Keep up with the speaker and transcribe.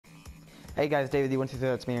Hey guys, David, D123,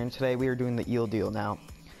 that's me, and today we are doing the EEL deal. Now,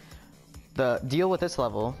 the deal with this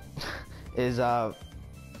level is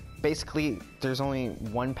basically there's only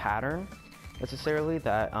one pattern necessarily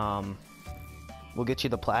that will get you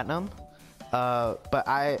the platinum.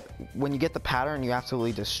 But when you get the pattern, you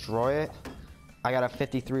absolutely destroy it. I got a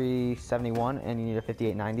 53.71 and you need a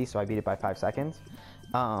 58.90, so I beat it by 5 seconds.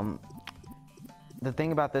 The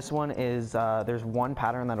thing about this one is there's one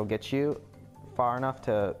pattern that'll get you far enough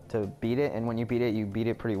to beat it, and when you beat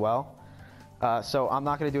it pretty well. So I'm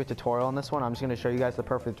not going to do a tutorial on this one. I'm just going to show you guys the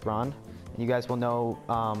perfect run. You guys will know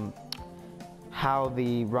how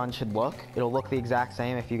the run should look. It'll look the exact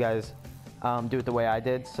same if you guys do it the way I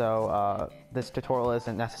did, so this tutorial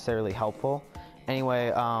isn't necessarily helpful.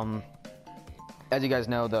 Anyway, as you guys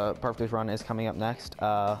know, the perfect run is coming up next.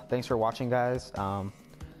 Thanks for watching, guys.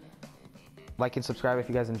 Like and subscribe if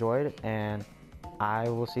you guys enjoyed, and I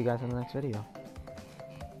will see you guys in the next video.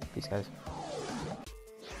 Peace, guys.